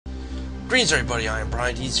Greetings everybody, I am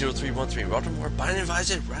Brian D0313. Welcome to more Binding of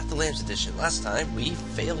Isaac Wrath of the Lambs edition. Last time, we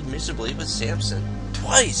failed miserably with Samson.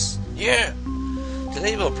 Twice! Yeah!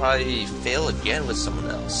 Today we'll probably fail again with someone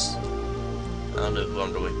else. I don't know who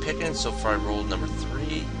I'm going to be picking. So far I rolled number 3.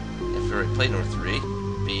 If we already played number 3,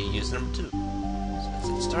 be using number 2. So let's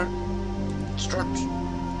hit start. Start!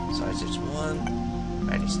 So Isaac's 1,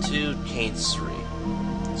 Maggy's 2, Cain's 3.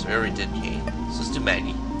 So we already did Cain. So let's do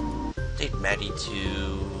Maggy. Take Maggy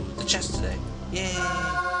to the chest today. Yay!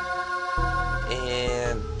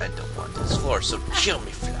 And I don't want this floor, so kill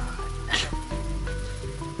me, fly.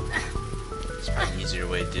 It's probably an easier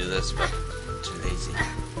way to do this, but I'm too lazy.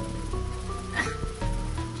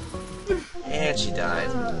 And she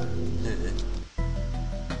died.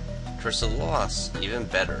 Curse of the loss, even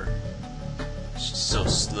better. She's so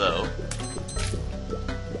slow.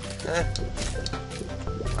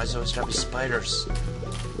 Why is it always gotta be spiders?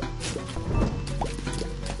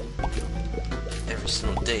 Every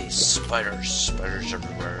single day, spiders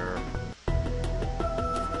everywhere.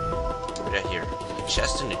 What we got here? A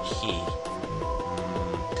chest and a key.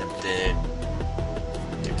 Tempted.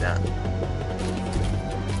 Maybe not.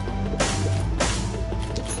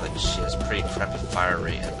 I feel like she has pretty crappy fire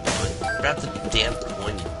rate at the moment. Grab the damn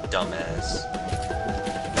coin, you dumbass.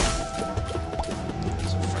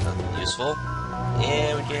 So for nothing useful.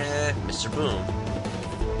 And we get Mr. Boom.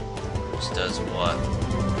 Which does what?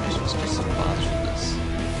 I'm supposed to get some bombs from this.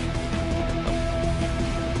 Oh.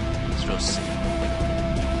 Let's go see.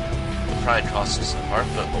 It'll probably cost us a heart,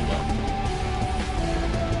 but oh well.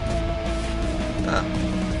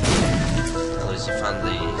 At least we found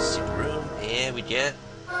the secret room, and we get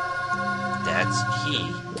Dad's key,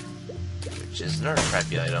 which is another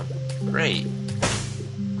crappy item. Great.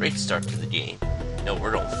 Great start to the game. No,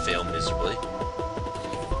 we're gonna fail miserably.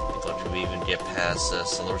 Can we even get past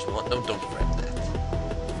Sellers 1? No, don't grab that.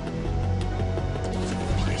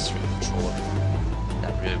 PS3 controller.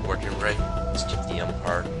 Not really working right. Let's keep the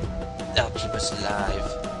part. That'll keep us alive.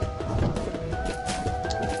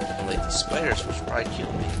 And like these spiders, which probably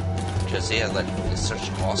kill me. Because they have like such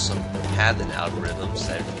awesome pathing algorithms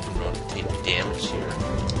that I'm going to take damage here.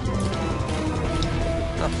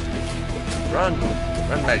 Oh. Run!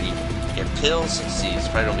 Run, Maggy. Get pills and seeds.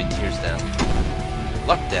 Probably don't be tears down.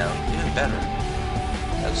 Luck down, even better.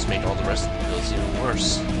 That just made all the rest of the pills even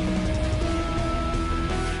worse.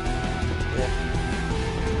 Yeah.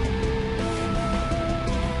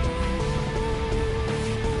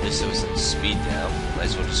 At least it was in speed down. Might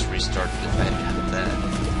as well just restart it if I had gotten that.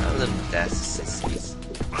 I love the dassies.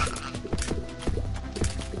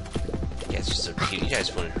 You guys are so cute. You guys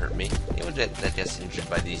wouldn't hurt me. Anyone that gets injured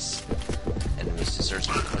by these enemies deserves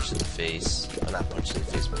to be punched in the face. Well, not punched in the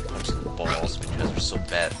face, but punched in the balls because they're so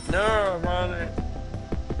bad. No, I'm on it.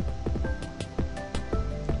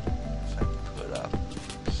 If I can put up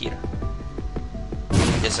here.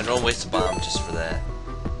 I guess I don't waste a bomb just for that.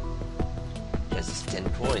 Guys, it's 10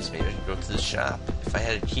 coins. Maybe I can go to the shop if I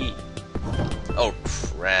had a key. Oh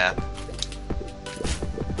crap!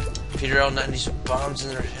 Peter L. 90's bombs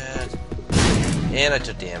in their head, and I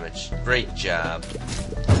took damage. Great job.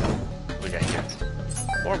 What we got here?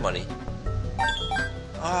 More money.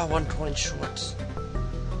 Ah, 1 coin short.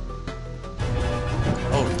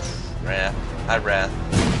 Oh, crap. Hi, Wrath.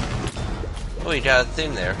 Oh, you got a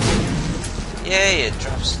thing there. Yay, it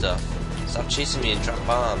drops stuff. Stop chasing me and drop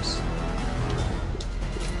bombs.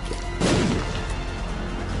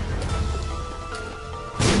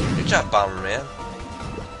 Good job, Bomberman.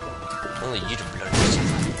 Only you to blow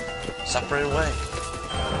yourself. Stop running away.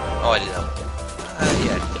 Oh, I didn't know.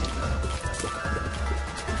 Yeah.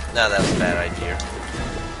 No, that was a bad idea.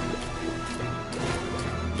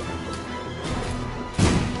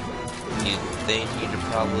 You think you could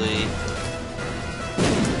probably...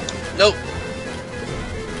 Nope!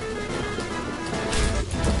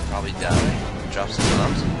 Probably die. Drop some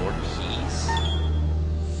bombs and more keys.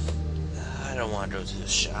 I don't want to go to the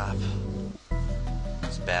shop.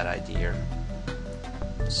 It's a bad idea.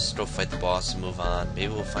 Let's just go fight the boss and move on.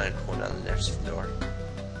 Maybe we'll find a coin on the next floor.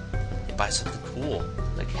 And buy something cool.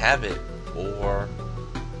 Like have it, or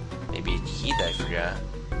maybe a key that I forgot.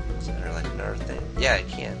 Is there like another thing? Yeah, I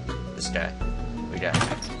can. This guy. We got it.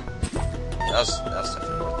 That was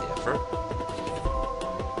definitely worth the effort.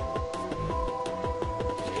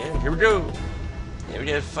 And here we go. Yeah, we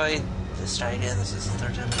gotta fight this guy again. This is the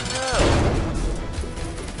 3rd time in a row.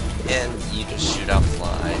 And you just shoot out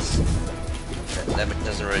flies. That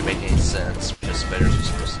doesn't really make any sense because spiders are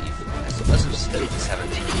supposed to eat flies. Unless it's just have a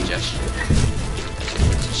indigestion.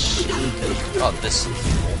 Oh, this is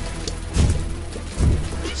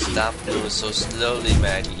Stop moving so slowly,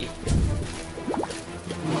 Maggy.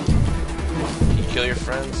 kill your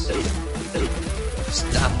friends?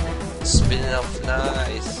 Stop spinning out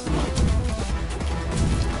flies.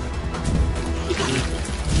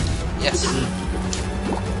 Yes.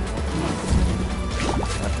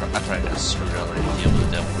 I probably got screwed up and deal with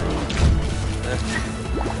the devil room.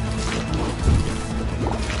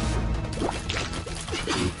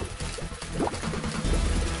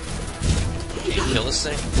 Can you kill this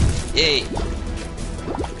thing? Yay!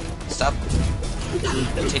 Stop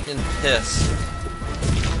taking the piss.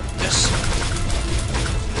 Yes.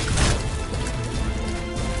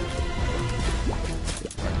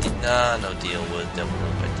 Nah, no deal with devil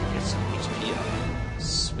room. I think it's some HP up.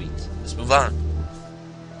 Sweet. Let's move on.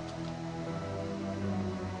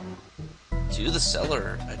 To the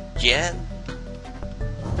cellar again.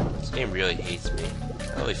 This game really hates me.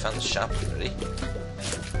 Oh, we found the shop already.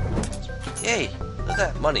 Yay! Look at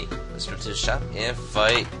that money. Let's go to the shop and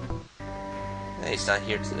fight. Hey, he's not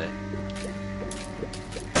here today.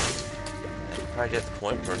 I probably get the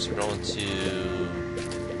point first. We're going to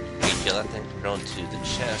kill that thing. We're going to the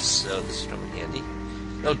chest, so this is going to be handy.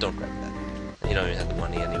 No, don't grab that. You don't even have the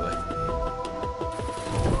money anyway.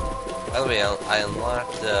 By the way, I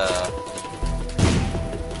unlocked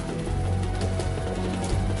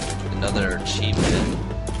another achievement,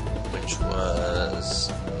 which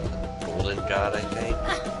was Golden God, I think.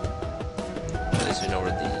 At least we know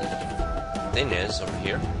where the thing is over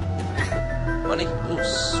here. Money. Ooh,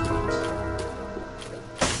 sweet.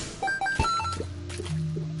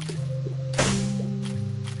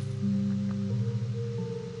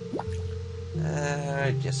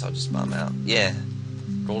 I guess I'll just bomb out. Yeah.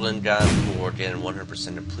 Golden God for getting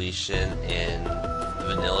 100% depletion in the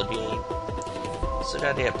vanilla game. So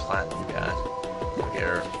gotta get Platinum God. We'll get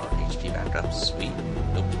our HP back up. Sweet.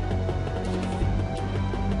 Nope.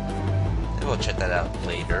 Maybe we'll check that out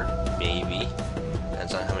later. Maybe.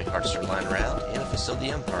 Depends on how many cards are lying around and if we still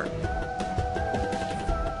the M part.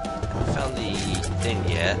 Haven't found the thing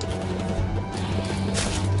yet.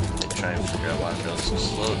 Try and figure out why I'm going so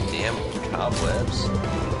slow. Damn cobwebs.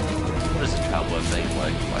 What is a cobweb thing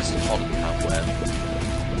like? Why is it called a cobweb?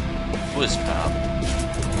 Who is cob?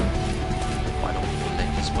 Why don't people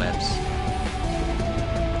make these webs?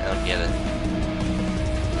 I don't get it.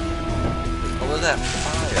 Oh, look at that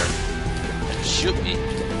fire. It can shoot me.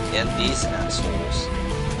 And these assholes.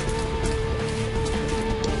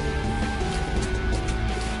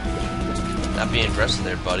 Not being aggressive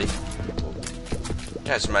there, buddy.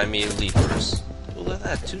 You guys remind me of leapers. Oh, look at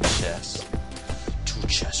that, 2 chests. 2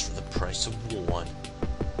 chests for the price of 1.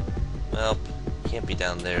 Well, can't be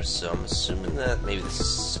down there, so I'm assuming that maybe the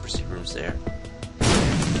super secret room's there.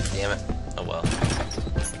 Damn it. Oh well.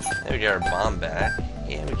 There we get our bomb back,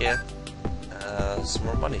 and we get some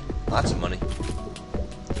more money. Lots of money.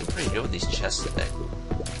 Doing pretty good with these chests today.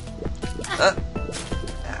 Huh?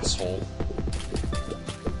 Asshole.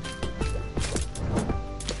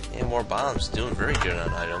 More bombs, doing very good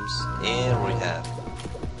on items. And we have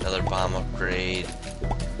another bomb upgrade.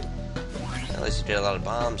 At least we get a lot of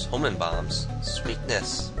bombs. Homing bombs.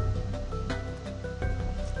 Sweetness.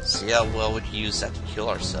 See how well we can use that to kill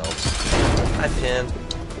ourselves. Hi, Pin.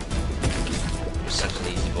 You're such an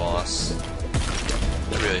easy boss.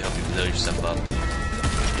 I really hope you build yourself up.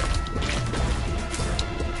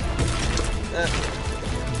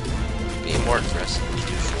 Being more aggressive than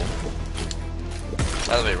usual.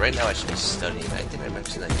 By the way, right now I should be studying. I think I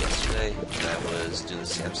mentioned that yesterday when I was doing the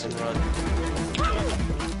Samson run.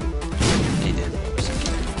 I did.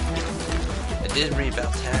 I did read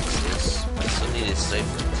about taxes, but I still need to study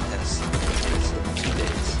for the test. It's 2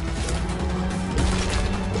 days.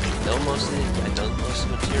 I know most of the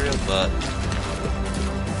material, but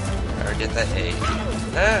I better get that A.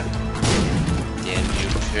 Ah! Damn you,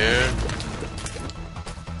 kid.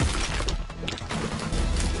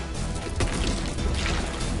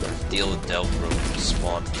 Deal with Delve Room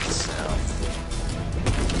spawn to the south.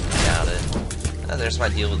 Got it. Oh, there's my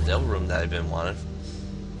deal with Delve Room that I've been wanting.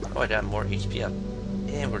 Oh, I got more HP up.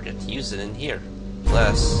 And we're going to use it in here.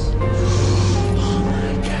 Plus. Oh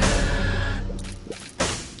my god.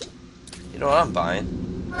 You know what I'm buying?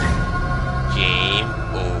 Game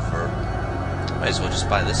over. Might as well just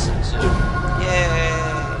buy this thing too. Yay!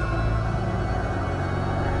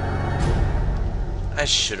 I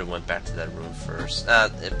should have went back to that room first.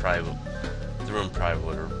 The room probably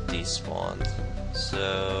would have despawned.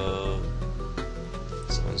 So,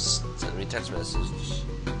 someone sent me a text message.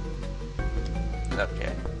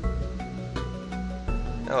 Okay.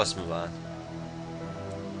 Now let's move on.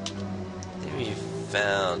 I think we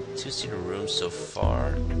found 2 secret rooms so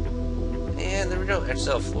far. And there we go,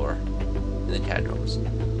 XL floor in the catacombs.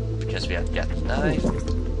 Because we have got the knife.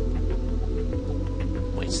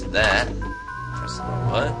 thanks to that. Press the wrong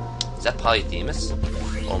button. Is that Polyphemus?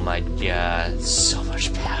 Oh my god, so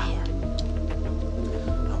much power.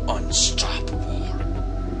 Unstoppable.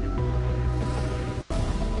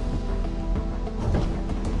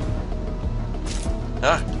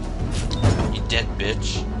 Huh? You dead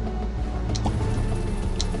bitch.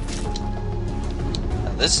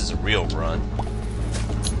 Now this is a real run.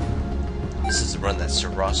 This is a run that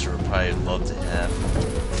SirRosser would probably love to have.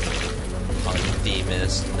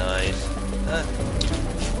 Polyphemus, knife. Huh?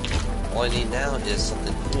 All I need now is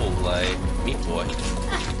something cool like Meat Boy.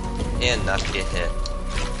 And not to get hit.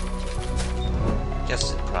 I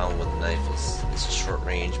guess the problem with the knife is it's short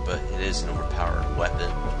range, but it is an overpowered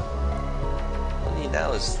weapon. All I need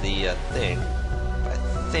now is the thing. By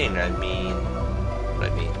thing, I mean...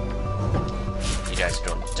 what I mean. You guys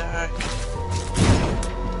don't die.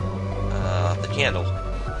 The candle.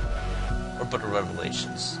 Or Book of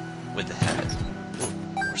Revelations. With the head.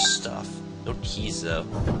 More stuff. No keys, though.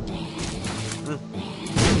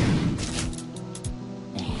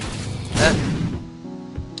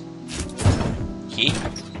 Key?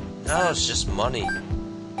 No, it's just money.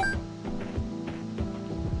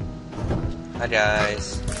 Hi,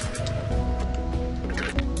 guys.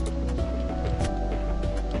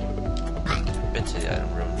 Been to the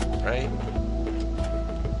item room, right?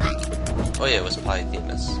 Oh yeah, it was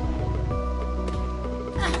Polyphemus.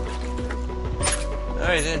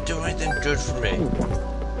 Alright, didn't do anything good for me.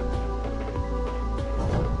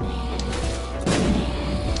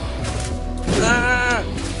 Ah!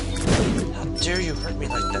 How dare you hurt me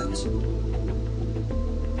like that?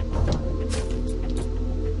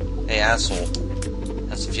 Hey, asshole.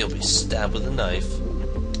 How's it feel to be stabbed with a knife?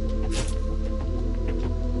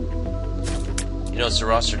 You know,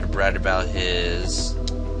 SirRosser could brag about his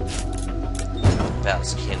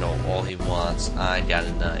candle all he wants. I got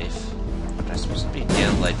a knife. I'm supposed to be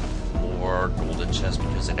getting like more golden chests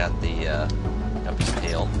because I got the guppy's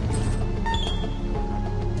tail.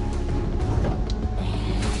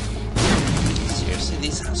 Seriously,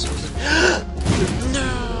 these assholes are... No!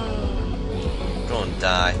 Go and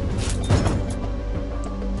die.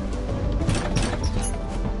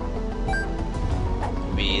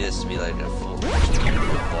 Maybe this would be like a full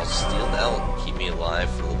ball steel. That'll keep me alive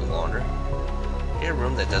for a little bit longer. In a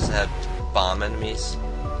room that doesn't have bomb enemies.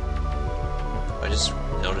 I just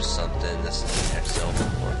noticed something. This is an XL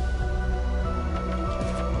floor.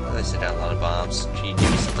 At least I got a lot of bombs. Can you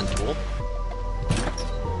give me something cool?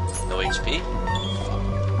 No HP?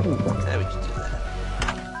 Yeah, we can do that.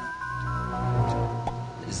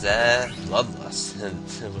 Is that Bloodlust? And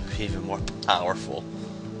it would be even more powerful.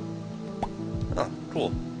 Oh,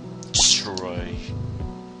 cool. Destroy.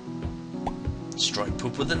 Destroy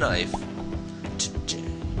poop with a knife.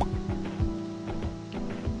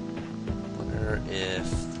 If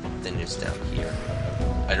the thing is down here.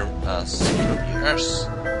 I don't, yes!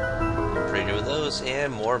 Upgraded with those,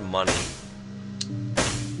 and more money.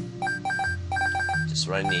 Just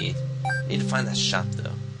what I need. Need to find that shop,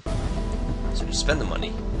 though. So you spend the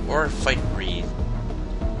money, or fight Reed.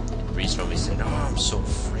 And Reed's probably saying, oh, I'm so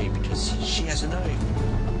afraid because she has a knife.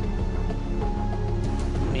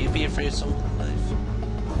 Will you be afraid of someone with a knife?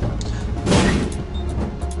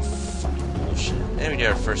 Fucking bullshit. And we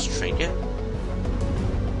get our first trinket.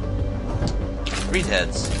 Reed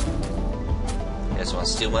heads. You guys want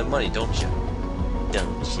to steal my money, don't you?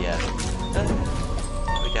 Don't ya?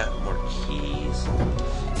 We got more keys.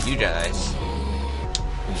 You guys.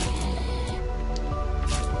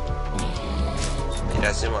 You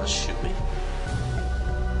guys didn't want to shoot me?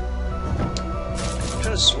 I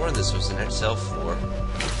could have sworn this was an XL floor.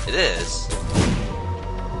 It is.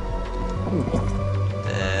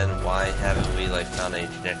 Then why haven't we like found any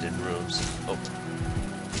connected rooms? Oh.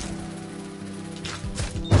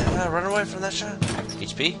 Run away from that shot.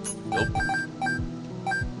 HP? Nope.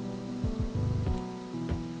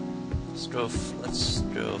 Let's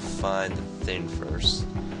go find the thing first.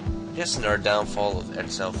 I guess another downfall of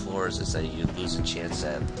XL floors is that you lose a chance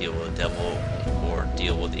at deal with a devil or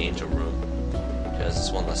deal with the angel room. Because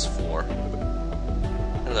it's one less floor.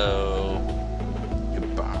 Hello.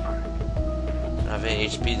 Goodbye. I don't have any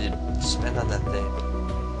HP to spend on that thing.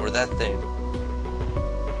 Or that thing.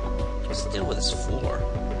 Let's deal with this floor.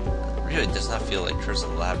 It really does not feel like Curse of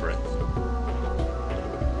the Labyrinth.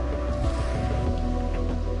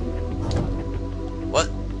 What?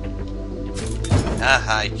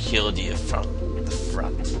 Aha, I killed you from the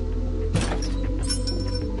front.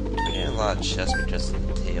 We're getting a lot of chests because of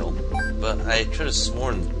the tail. But I could have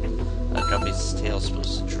sworn a guppy's tail is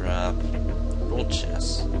supposed to drop gold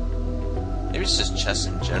chests. Maybe it's just chests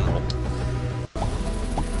in general.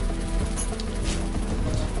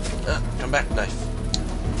 Come back, knife.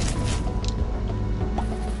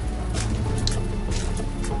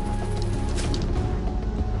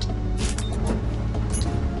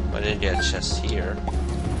 I didn't get a chest here.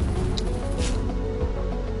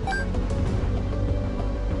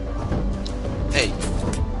 Hey,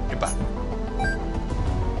 goodbye.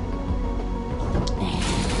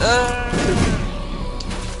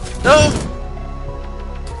 No!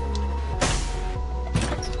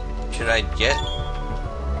 Should I get?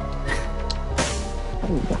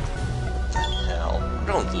 What the hell? I'm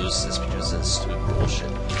gonna lose this because of this stupid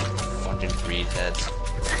bullshit. Fucking greed heads.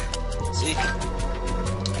 See?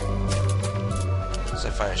 So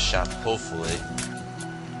I find a shop, hopefully.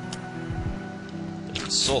 There's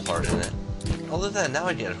a soul heart in it. Other than that, now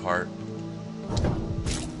I get a heart.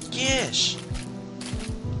 Gish!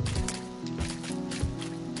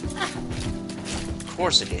 Of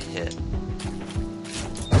course I get hit.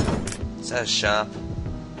 Is that a shop?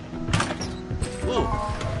 Ooh!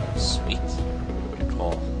 Sweet. Good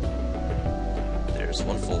call. There's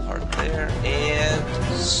one full heart there, and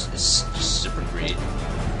it's super greed.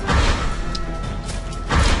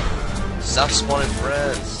 Stop spawning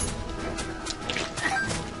friends!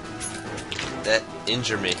 That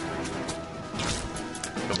injure me.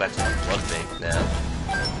 Go back to my blood bank now.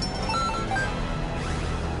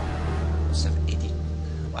 Almost have 80.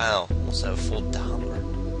 Wow, almost have a full dollar.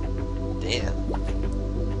 Damn.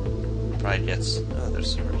 Probably gets. Oh,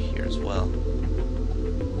 there's some right here as well.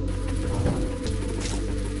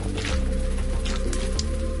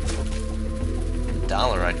 $1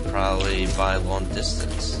 I could probably buy long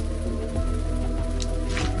distance.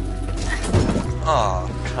 Oh,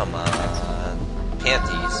 come on.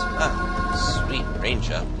 Panties. Ah, sweet.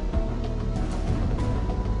 Range up.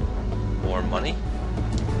 More money?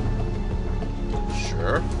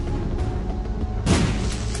 Sure.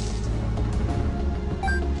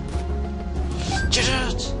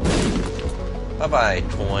 Bye-bye,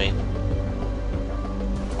 coin.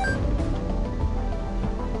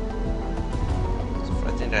 So I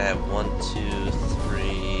think I have 1, 2,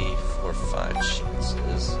 3, 4, 5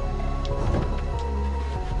 chances.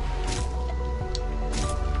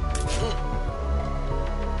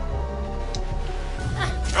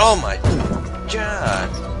 Oh my god!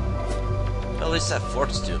 Well, at least that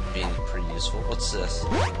fork's being pretty useful. What's this?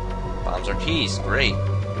 Bombs are keys. Great.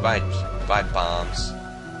 Goodbye bombs.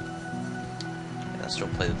 And let's go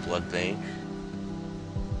play the blood bank.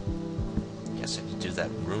 Guess I could do that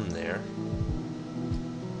room there.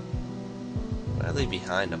 What did I leave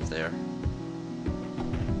behind up there?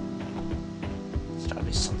 There's gotta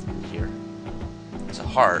be something here. It's a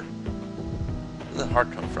heart. Where did the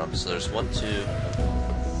heart come from? So there's 1, 2,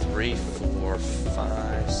 3, 4,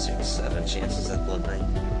 5, 6, 7 chances at blood bank.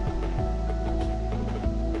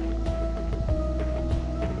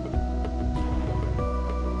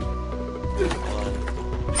 1,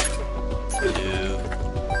 2,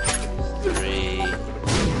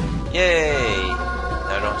 3. Yay! Now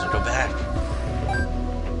I don't have to go back.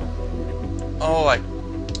 Oh,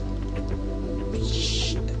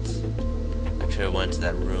 shit. I could have went to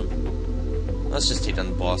that room. Let's just take on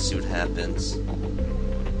the boss, see what happens.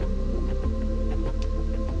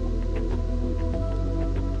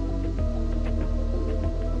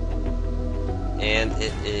 And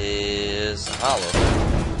it is hollow.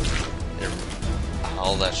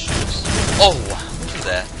 All that shoots. Oh wow, look at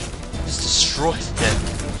that. Just destroyed it.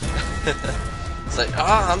 It's like,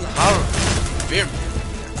 I'm the hollow. Beer.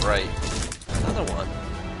 Right. Another one.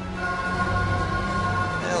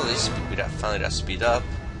 Well, at least we finally got speed up.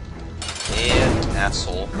 And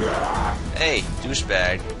asshole. Hey,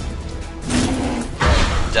 douchebag.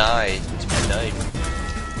 Die to my knife.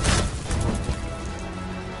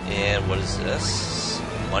 And what is this?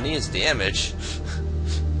 Money is damage.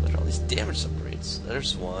 Look at all these damage upgrades.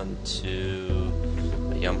 There's 1,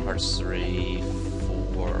 2, a Yum Hearts 3,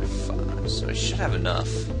 4, 5. So I should have enough.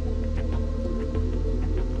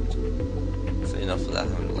 Hopefully enough without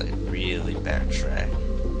having to like really backtrack.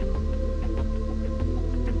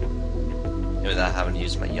 And without having to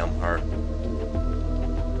use my Yum Heart.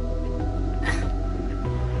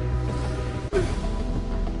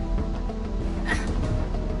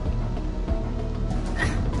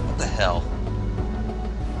 Hell.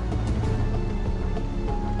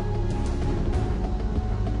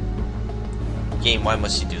 Game, why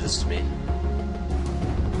must you do this to me?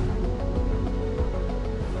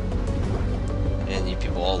 And you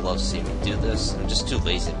people all love seeing me do this. I'm just too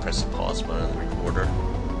lazy to press the pause button on the recorder.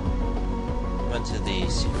 Went to the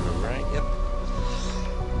secret room, right? Yep.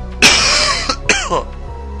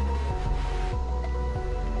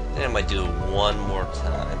 Then I might do it one more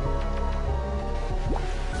time.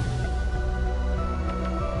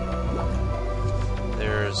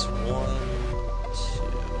 hearts. 1,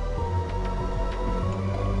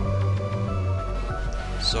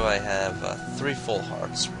 2. So I have 3 full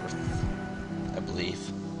hearts worth, I believe.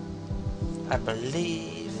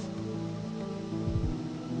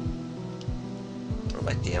 What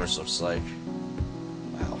my damage looks like.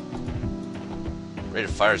 Wow. Rate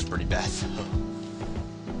of fire is pretty bad though.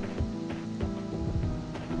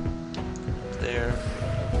 There.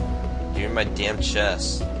 Give me my damn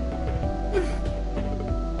chest.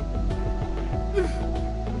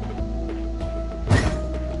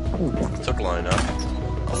 Took long enough.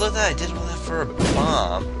 Although that I did all that for a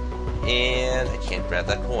bomb, and I can't grab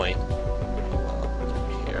that coin.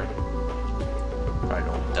 Don't care. Probably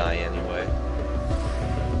don't die anyway.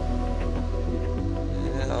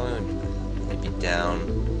 And I'll only be down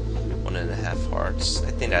 1.5 hearts.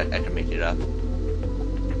 I think I can make it up.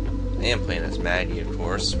 I am playing as Maggy, of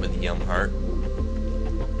course, with the heart. I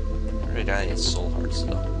already got any soul hearts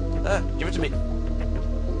though. Ah, give it to me.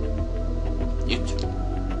 You too.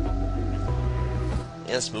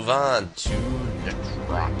 Let's move on to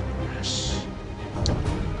Necropolis.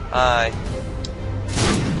 Hi.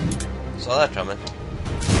 Saw that coming.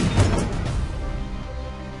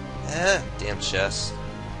 Damn chest.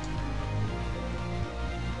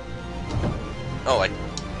 Oh, I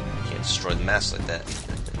can't destroy the mask like that.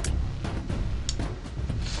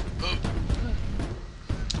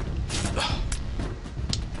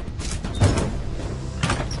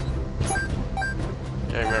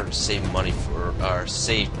 I remember to save money for our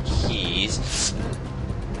save keys.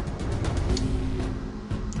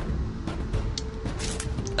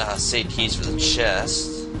 Save keys for the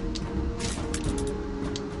chest.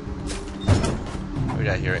 What we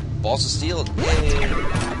got here? Balls of steel. Yay!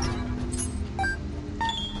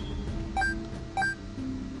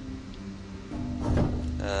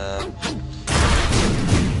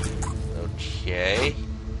 Okay.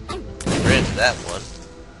 Ran into that one.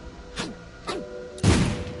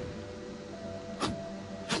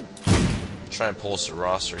 Try and pull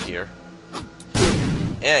SirRosser here.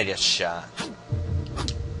 And I get shot.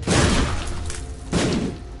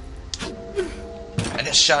 I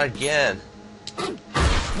get shot again.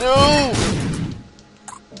 No!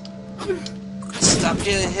 Stop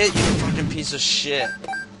getting hit, you fucking piece of shit.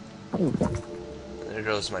 There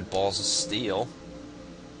goes my balls of steel.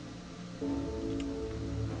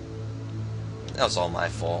 That was all my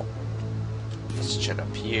fault. Let's check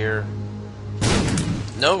up here.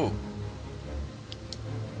 No!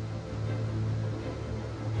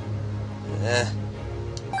 A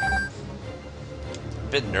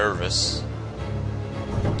bit nervous.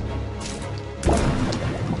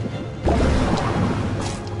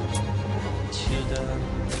 Two done.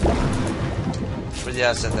 For the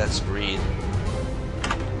odds that that's greed.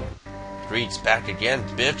 Greed's back again,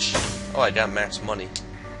 bitch. Oh, I got max money.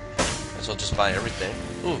 Might as well just buy everything.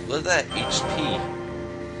 Ooh, look at that HP.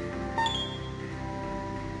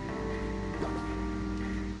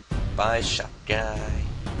 Buy shop guy.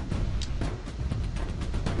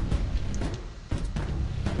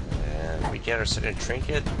 We get our second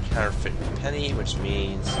trinket, counterfeit penny, which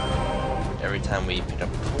means every time we pick up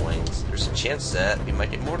coins, there's a chance that we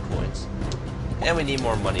might get more coins. And we need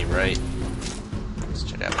more money, right? Let's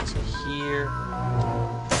check out what's here.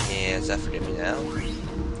 And does that forget me now?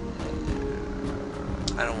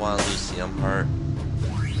 I don't want to lose the part.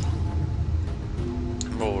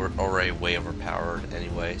 I'm already way overpowered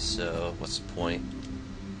anyway, so what's the point?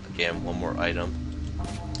 Again, one more item.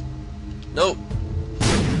 Nope!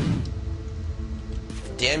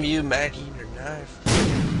 Damn you, Maggy, your knife.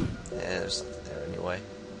 Yeah, there's something there anyway.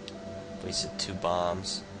 Wasted 2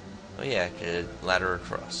 bombs. Oh yeah, I could ladder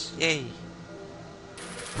across. Yay!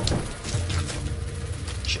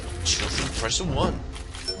 Children, price of 1.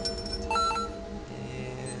 Yeah,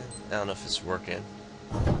 I don't know if it's working.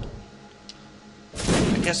 I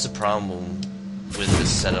guess the problem with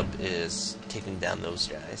this setup is taking down those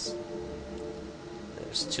guys.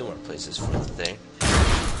 There's 2 more places for the thing.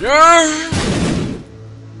 Yeah!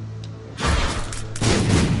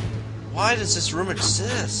 Why does this room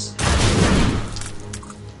exist?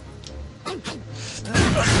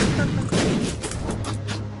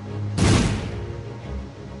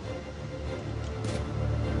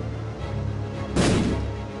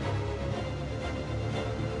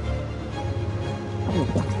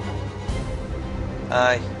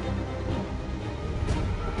 Hi.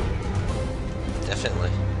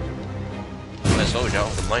 Definitely. Might as well we got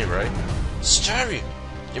all the money, right? Starry!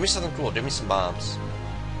 Give me something cool, give me some bombs.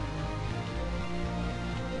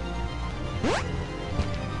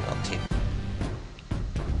 I'll take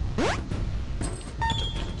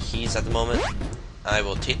keys at the moment. I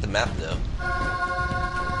will take the map though.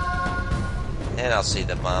 And I'll save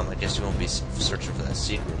that bomb. I guess you won't be searching for that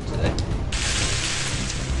secret room today.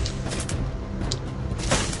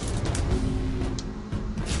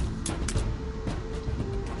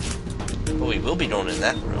 But we will be going in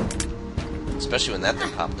that room. Especially when that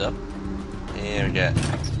thing popped up. And we got a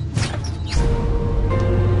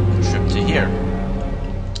trip to here.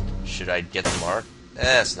 Should I get the mark?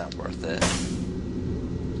 It's not worth it.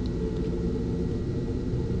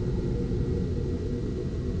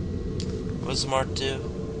 What does the mark do?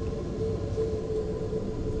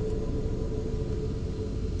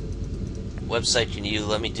 Website, can you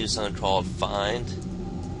let me do something called find?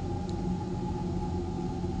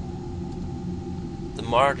 The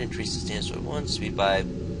mark increases damage by 1, speed by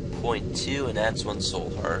 0.2, and adds 1 soul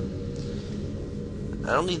heart.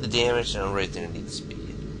 I don't need the damage, and I don't really think I need the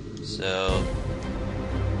speed. So,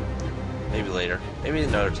 maybe later. Maybe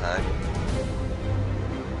another time.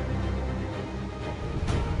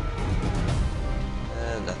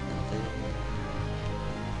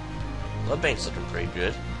 Blood bank's looking pretty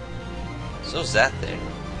good. So's that thing.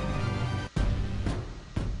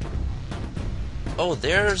 Oh,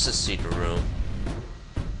 there's a secret room.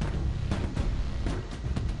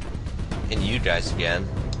 And you guys again.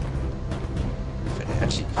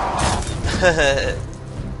 Actually,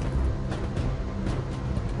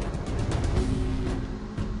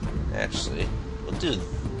 actually, we'll do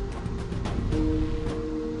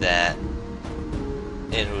that.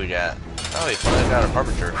 And who we got? Oh, we finally got a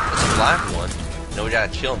Harbinger. It's a black one. No, we gotta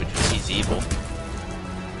kill him because he's evil.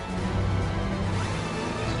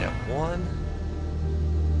 We got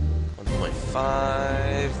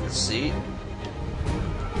 1.5. Let's see.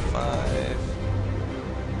 5.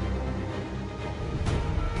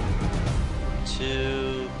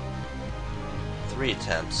 2. 3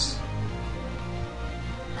 attempts.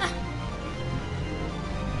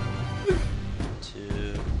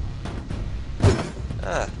 2.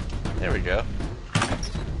 There we go.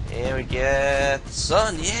 And we get the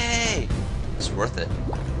sun, yay! It's worth it.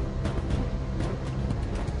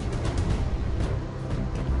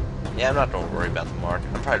 Yeah, I'm not gonna worry about the mark.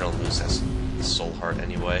 I'm probably gonna lose this soul heart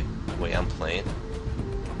anyway, the way I'm playing.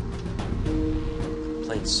 I'm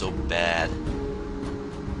playing so bad.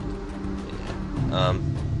 Yeah.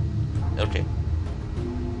 Okay.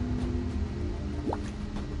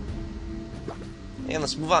 And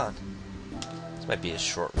let's move on. This might be a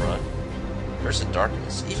short run. Curse of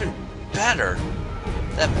Darkness, even better.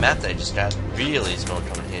 That map that I just got really is going to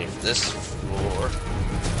come in handy for this floor.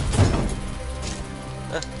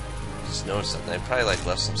 Just noticed something. I probably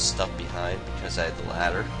left some stuff behind because I had the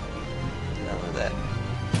ladder. None of that.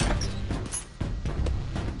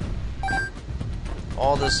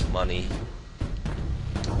 All this money.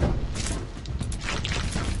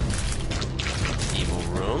 Evil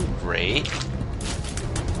room, great.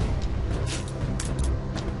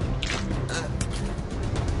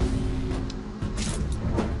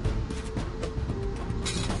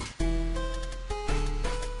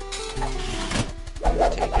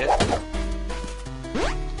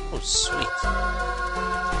 Sweet.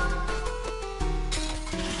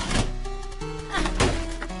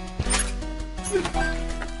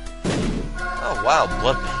 Oh wow,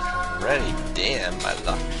 blood bank already. Damn, my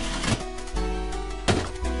luck.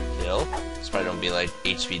 Kill. This probably don't be like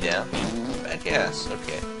HP down. I guess.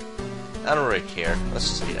 Okay. I don't really care. Let's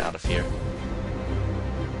just get out of here.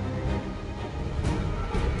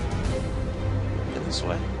 Get this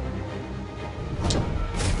way.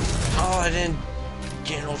 Oh, I didn't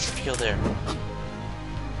get an ultra kill there.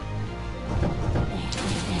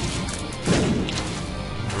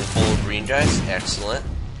 We're full of green guys. Excellent.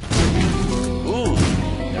 Ooh,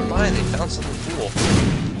 never mind. They found something cool.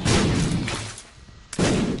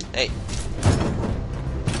 Hey.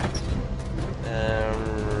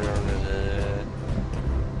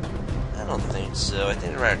 I don't think so. I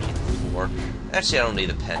think I'd rather keep the fork. Actually, I don't need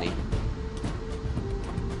a penny.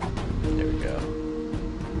 There we go.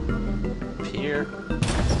 Up here.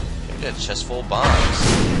 We got a chest full of bombs.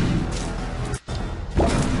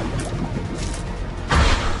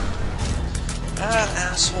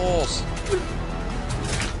 Ah, assholes!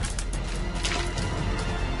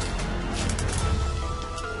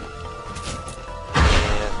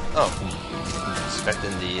 And, oh,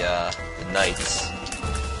 expecting the knights,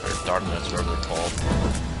 or dark knights, whatever they're called.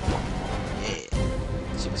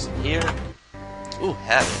 Yeah. See what's in here. Ooh,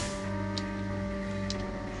 have it.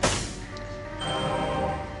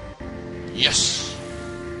 Yes!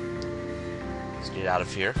 Let's get out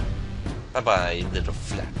of here. Bye-bye, little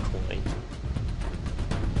flat coin.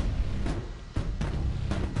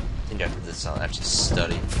 I think after this I'll actually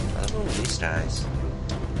study. I don't know these guys.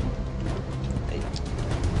 Hey.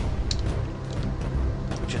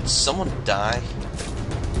 Could someone die?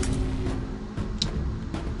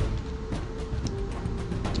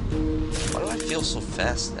 Why do I feel so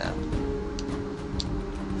fast now?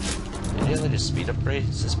 Maybe I just speed upgrade?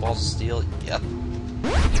 Is this balls of steel? Yep.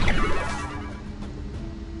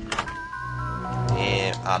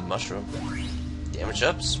 And odd mushroom. Damage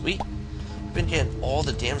up, sweet. Been getting all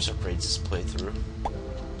the damage upgrades this playthrough.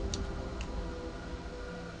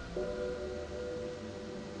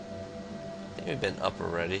 I think we've been up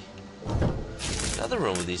already. Another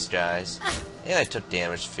room with these guys. And I took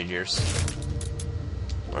damage figures.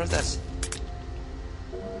 I wonder if that's...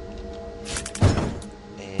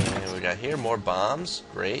 And we got here more bombs.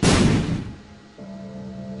 Great.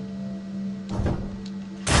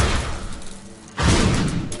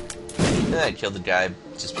 And I killed the guy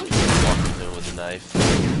just because he walked into him with a knife.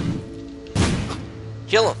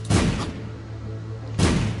 Kill him!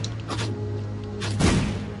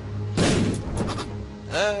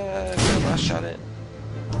 Got last shot in.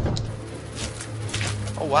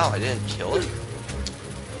 Oh wow, I didn't kill it?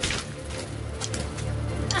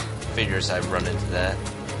 Figures I run into that.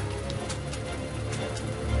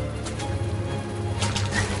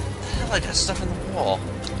 What the hell, I got stuck in the wall.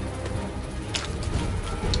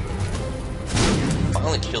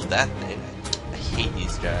 Finally killed that thing. I hate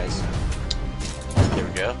these guys. There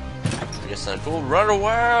we go. I guess I'm cool. Run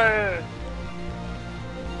away!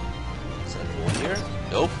 Is that cool here?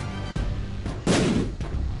 Nope.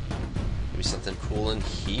 Maybe something cool in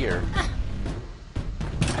here.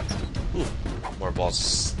 Ooh, more balls of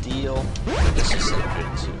steel. This is something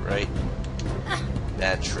good too, right?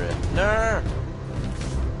 Bad trip. No!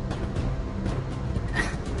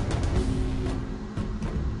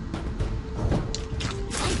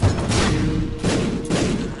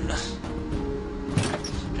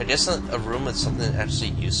 I guess a room with something actually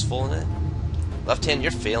useful in it. Left hand,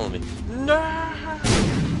 you're failing me. No! I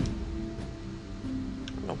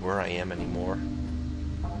don't know where I am anymore.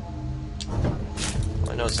 All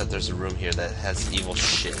I know is that there's a room here that has evil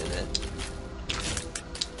shit in it.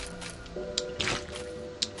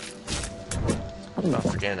 Not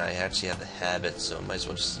forgetting I actually have the habit, so I might as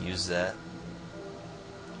well just use that.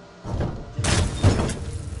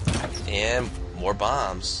 And more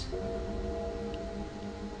bombs.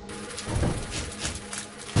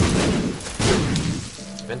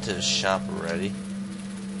 Been to the shop already.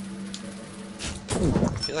 I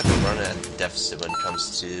feel like I'm running at a deficit when it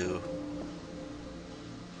comes to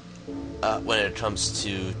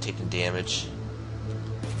taking damage.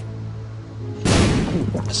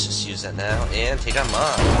 Let's just use that now and take on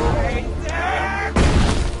mom.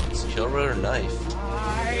 Let's kill her with her knife.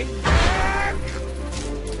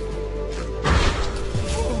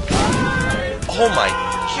 Oh my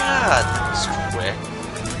god, that was quick.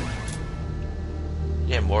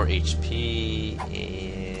 Yeah, more HP,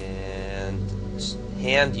 and...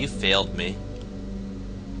 Hand, you failed me.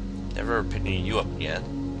 Never picking you up again.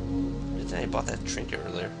 I bought that trinket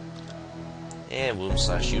earlier. And womb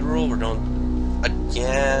slash uteral, we're going...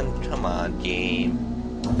 Again? Come on, game.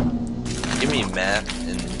 Give me a map,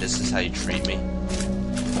 and this is how you treat me.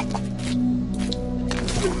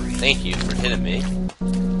 Thank you for hitting me.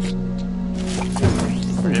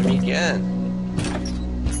 For hitting me again.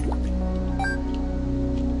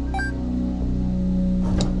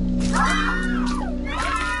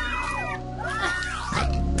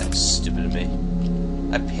 That's stupid of me.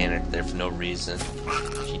 I panicked there for no reason.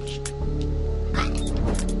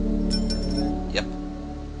 Yep.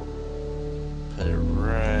 Put it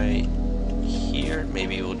right here.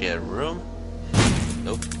 Maybe we'll get a room.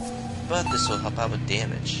 Nope. But this will help out with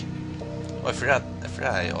damage. Oh, I forgot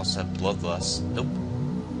I also have bloodlust. Nope.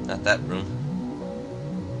 Not that room.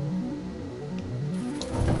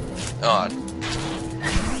 Oh.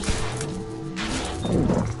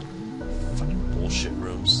 Fucking bullshit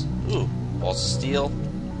rooms. Ooh. Balls of steel.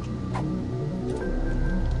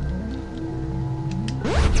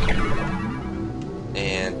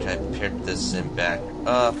 And can I pick this in back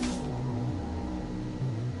up?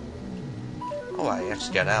 Oh, I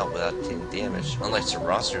actually got out without taking damage. Unlike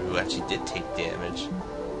SirRosser, who actually did take damage.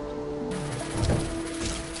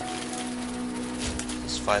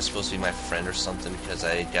 This fly's supposed to be my friend or something because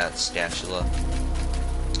I got scatula.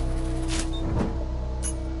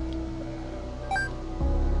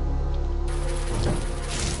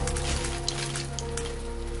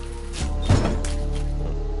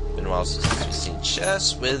 Been a while since we've seen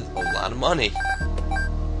chests with a lot of money.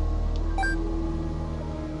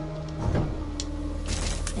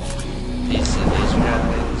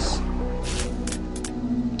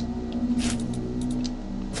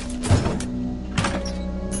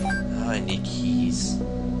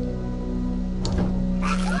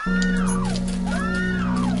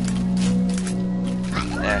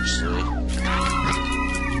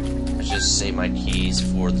 just save my keys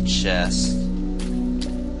for the chest. I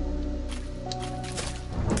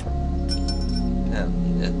don't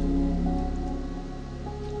need it.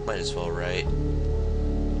 Might as well, right?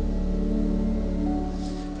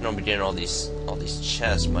 I don't be getting all these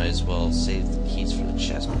chests. Might as well save the keys for the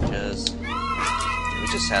chest because we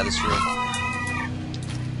just had this room.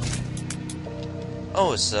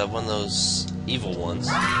 Oh, it's one of those evil ones.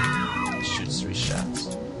 It shoots 3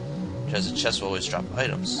 shots. Because the chest will always drop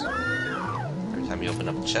items. Every time you open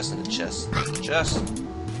up a chest in the chest.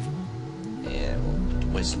 And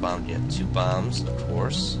we'll waste a bomb, get 2 bombs, of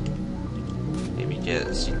course. Maybe get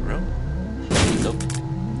a secret room. Nope.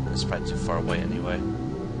 It's probably too far away anyway.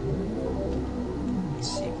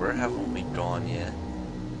 Let's see, where haven't we gone yet?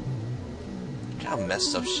 Look how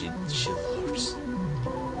messed up she looks.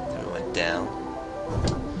 Then we went down.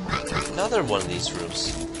 Another one of these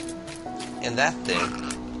rooms. And that thing.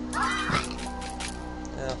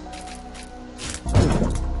 Well.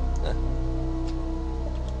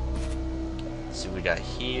 Let's see what we got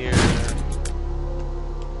here.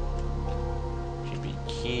 Creepy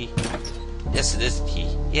key. Yes, it is a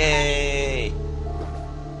key. Yay!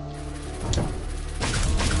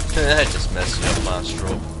 I just messed you up,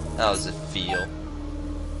 Monstro. How does it feel?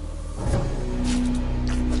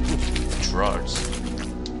 Drugs.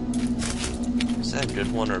 Is that a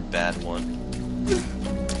good one or a bad one?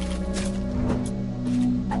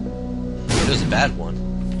 It was a bad one,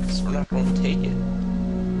 so we're not going to take it.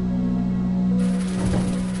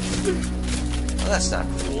 Well, that's not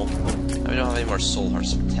cool. We don't have any more soul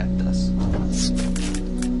hearts to protect us.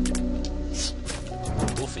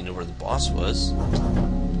 Ooh, if we knew where the boss was.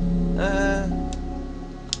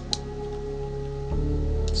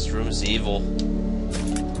 This room is evil.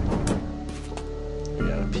 We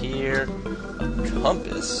got up here.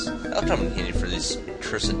 Compass? I'll come in handy for these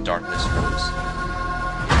cursed darkness rooms.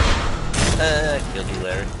 Killed you,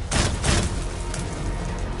 Larry.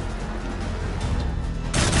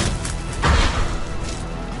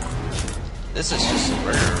 This is just a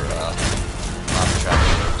rare mob trap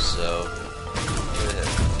room, so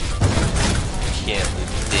can't do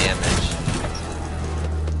damage.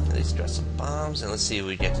 At least got some bombs, and let's see if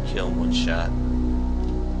we get to kill in one shot.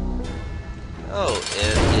 Oh,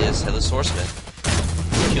 it is Headless Horseman.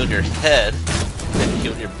 Killed your head, then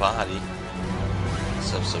killed your body.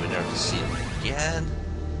 So we never have to see it again.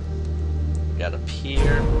 We got up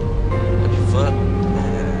here. Got your foot. I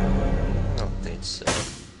don't think so.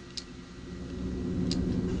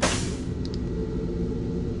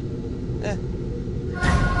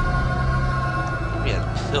 Maybe I had a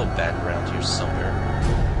pill back around here somewhere.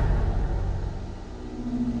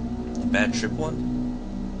 The bad trip one?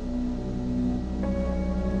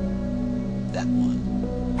 That one.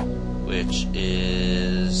 Which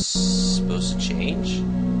is supposed to change?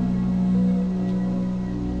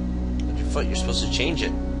 With your foot, you're supposed to change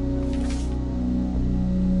it.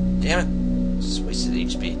 Damn it. Just wasted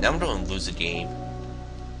HP. Now I'm going to lose a game.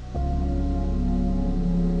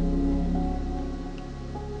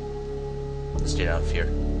 Let's get out of here.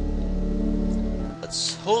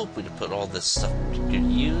 Let's hope we can put all this stuff to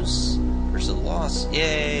good use. Where's the loss?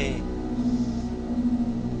 Yay!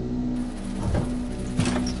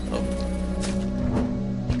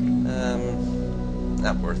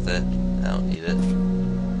 Not worth it. I don't need it.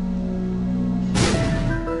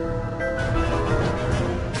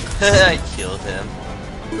 I killed him.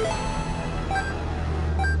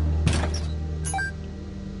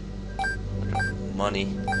 Money.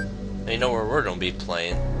 Now you know where we're going to be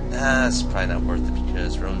playing. It's probably not worth it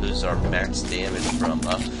because we're going to lose our max damage from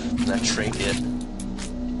that trinket.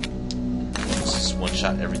 Let's just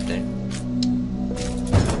one-shot everything.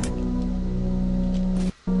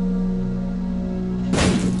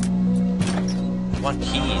 I want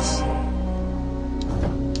keys.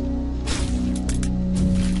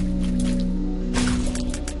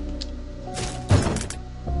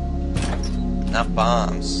 Not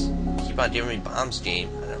bombs. Keep on giving me bombs, game.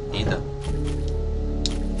 I don't need them.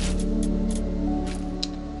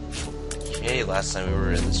 Okay, last time we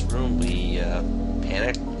were in this room, we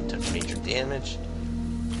panicked and took major damage.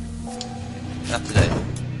 Not today.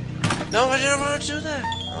 No, I didn't want to do that.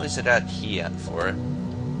 At least I got a key out for it.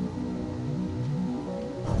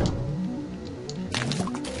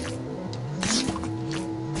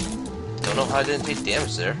 Don't know how I didn't take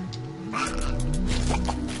damage there.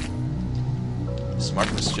 Smart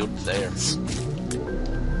was shield there.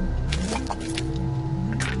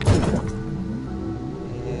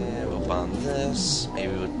 Yeah, we'll bomb this.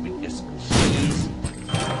 Maybe we get some keys.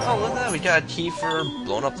 Oh, look at that. We got a key for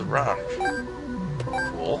blowing up the rock.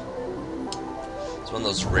 Cool. It's one of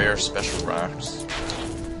those rare special rocks.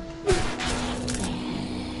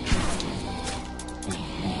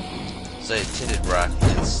 Looks like a tinted rock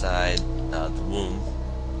inside the womb.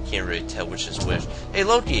 Can't really tell which is which. Hey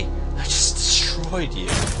Loki! I just destroyed you!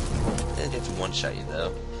 I didn't get to one-shot you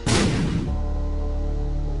though.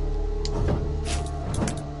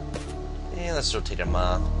 Yeah, let's rotate him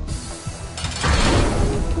off.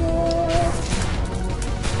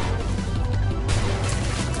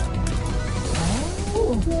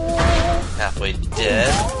 Halfway dead.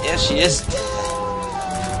 Yeah, she is dead.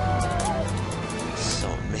 So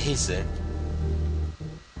amazing.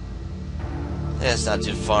 Yeah, it's not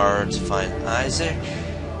too far to find Isaac.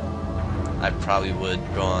 I probably would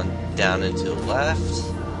have gone down and to the left.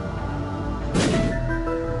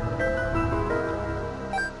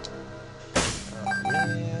 Oh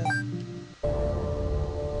man.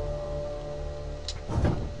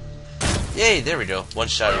 Yay, there we go. One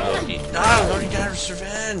shot of Loki. No, Loki got his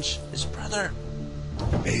revenge. His brother.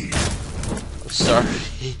 Hey. Sorry.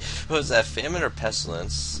 What was that, famine or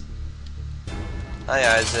pestilence?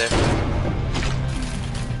 Hi, Isaac.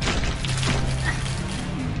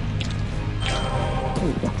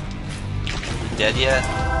 You dead yet?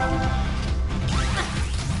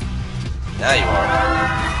 Now you are.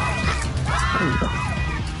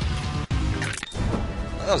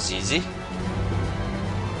 That was easy.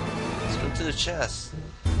 Let's go to the chest.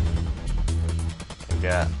 We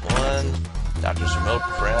got one. Doctor's remote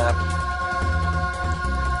crap.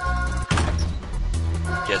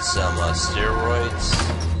 Get some steroids.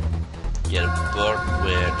 Get a book,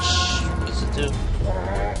 which... what does it do?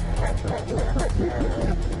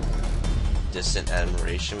 Distant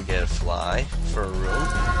admiration. We get a fly for a room.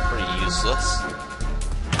 Pretty useless.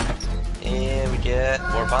 And we get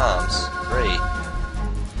more bombs. Great.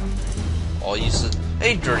 All useless.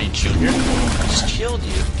 Hey, Dirty Junior. I just killed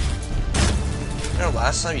you. Remember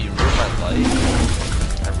last time you ruined my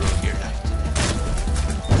life? I ruined your life today.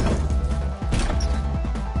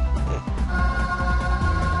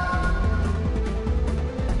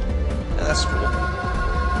 Yeah, that's cool.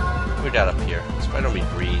 What we got up here? It's why don't we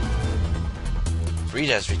breathe? Breed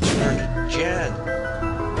has returned again.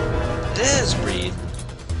 It is Breed.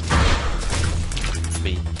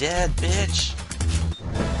 Be dead, bitch.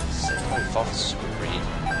 Somebody fought the Super Breed.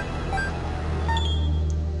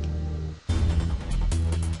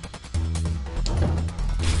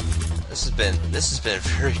 This has been a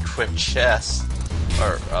very quick chess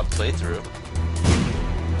or playthrough.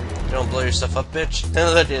 Don't blow yourself up, bitch.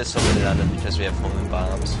 Another day is hoping on them because we have homing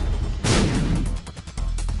bombs.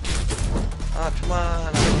 Oh, come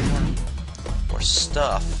on. More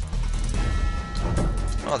stuff.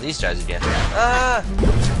 Oh, these guys again. Ah!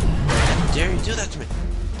 How dare you do that to me?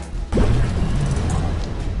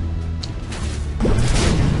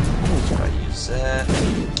 Try to use that.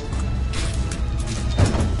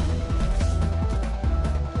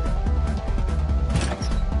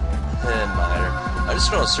 Minor. I'm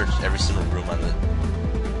just gonna search every single room on the...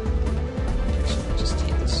 Just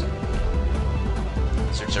take this.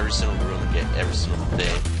 Search every single room and get every single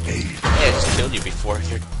thing. Hey, I just killed you before.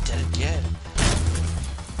 You're dead again.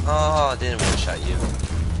 Oh, I didn't one-shot you.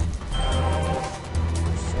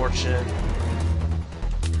 Unfortunate.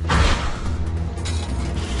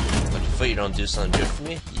 But if you don't do something good for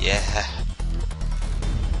me? Yeah.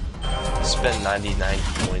 Spend 99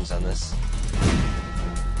 coins on this.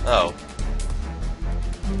 Oh.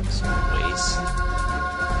 Some waste.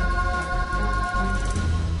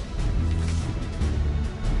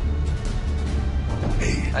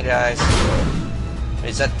 Hi guys. Wait,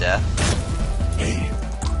 is that death? I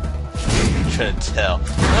couldn't tell. No!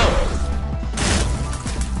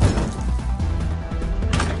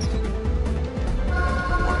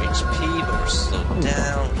 More HP, but we're slowed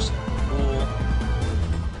down, which is cool.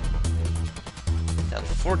 Down to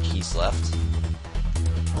 4 keys left.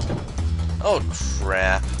 Oh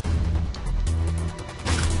crap.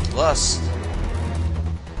 Lust.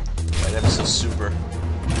 Why that was so super.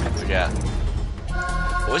 What we got?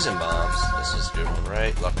 Poison bombs. This is a good one,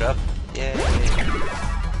 right? Luck up. Yay. I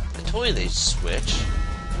told you they'd switch.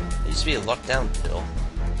 There used to be a luck down pill.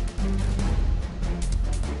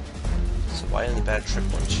 So why didn't the bad trip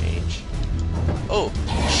one change? Oh,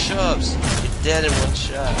 shoves. You're dead in one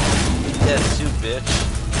shot. You're dead too, bitch.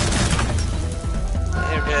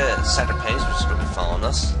 Hey, we're good. Saturn Pennies are just gonna be following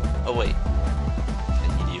us. Oh wait.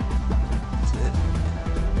 Can't eat you. That's it.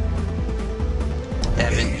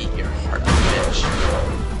 Evan, eat your heart, bitch.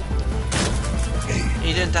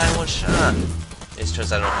 He didn't die in one shot. It's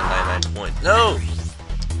because I don't have 99 points. No!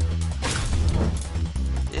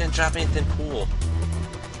 He didn't drop anything cool.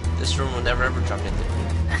 This room will never ever drop anything cool.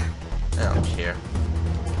 I don't care.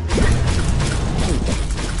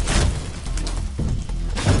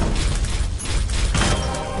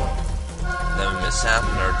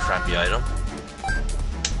 trophy item.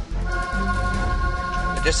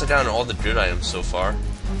 I guess I got all the good items so far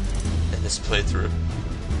in this playthrough.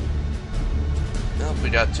 Well, we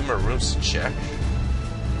got 2 more rooms to check.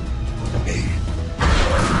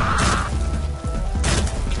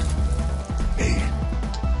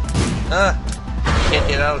 Can't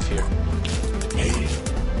get out of here.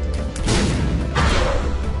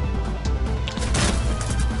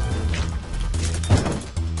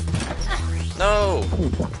 No!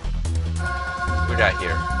 We got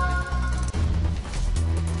here.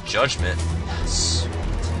 Judgment. Yes.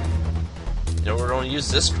 You know, we're going to use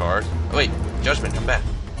this card. Oh, wait. Judgment, come back.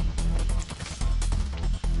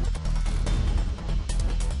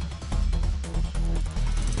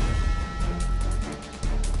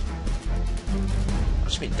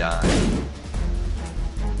 Watch me die.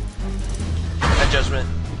 Hi, Judgment.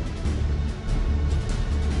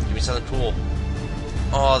 Give me something cool.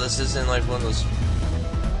 Oh, this isn't like one of those...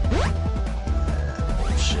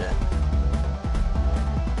 bullshit.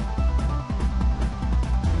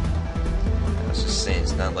 I was just saying,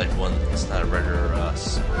 it's not like one... It's not a regular,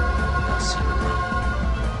 secret room.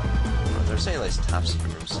 Oh, they're saying like top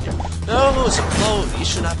secret rooms here. No, it's a float! You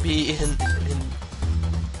should not be in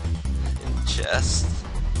chest.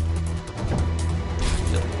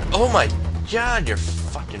 Oh my god, you're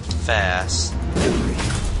fucking fast.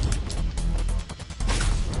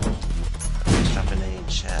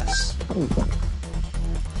 Chest.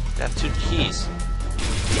 They have 2 keys.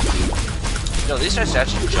 No, these guys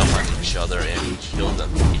actually jump on each other and kill them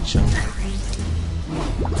each other.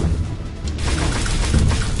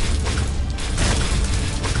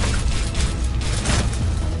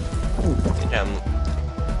 I think I'm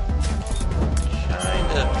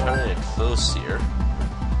kind of turning it close here.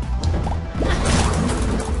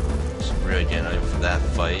 Just really getting out for that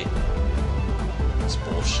fight. It's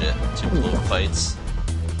bullshit. 2 blue fights.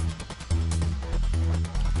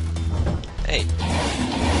 Hey,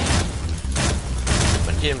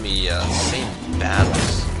 but give me same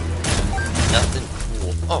battles. Nothing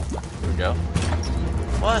cool. Oh, here we go.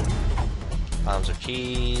 What? Bombs or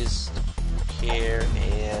keys. Here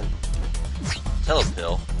and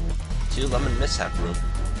telepill. 2 lemon mishap room.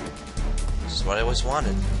 This is what I always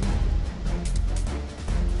wanted.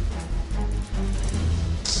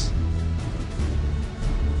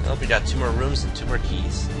 Well, we got 2 more rooms and 2 more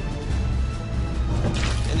keys.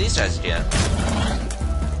 And these guys again.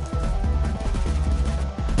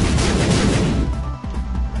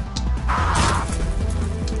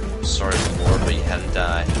 Sorry before, but you had to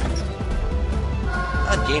die.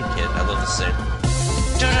 Game Kid, I love this thing.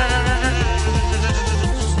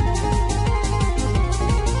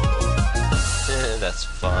 That's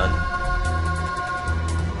fun.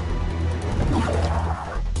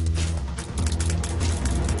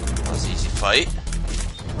 That was an easy fight.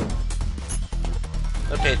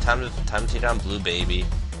 Okay, time to take down Blue Baby.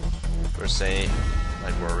 We're saying,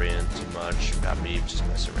 like, worrying too much about me just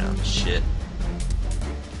messing around with shit.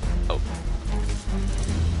 Oh.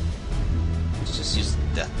 Let's just use the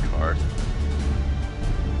death card.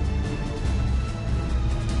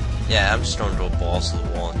 Yeah, I'm just going to go balls to the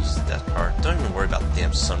wall and use the death card. Don't even worry about the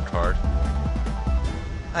damn sun card.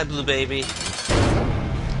 Hi, Blue Baby.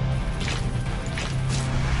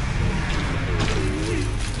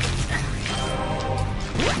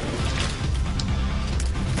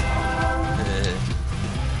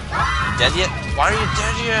 Dead yet? Why are you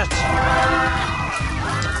dead yet?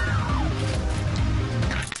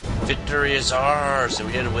 Victory is ours, and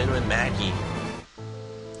we get a win with Maggy.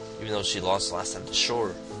 Even though she lost last time to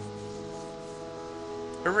Shore.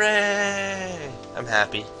 Hooray! I'm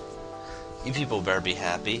happy. You people better be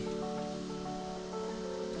happy.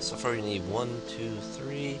 So far we need 1, 2,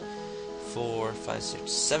 3, 4, 5,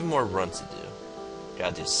 6, 7 more runs to do.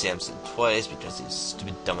 Gotta do Samson twice because he's a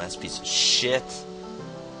stupid dumbass piece of shit.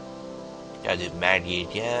 Gotta do Maggy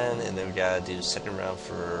again, and then we gotta do second round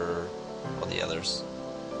for all the others.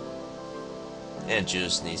 And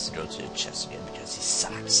Judas needs to go to the chest again because he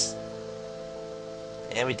sucks.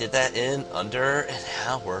 And we did that in under an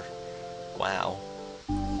hour. Wow.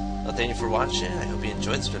 Well, thank you for watching. I hope you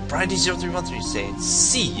enjoyed. This has been Brian D0313 saying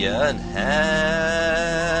see ya and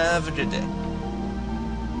have a good day.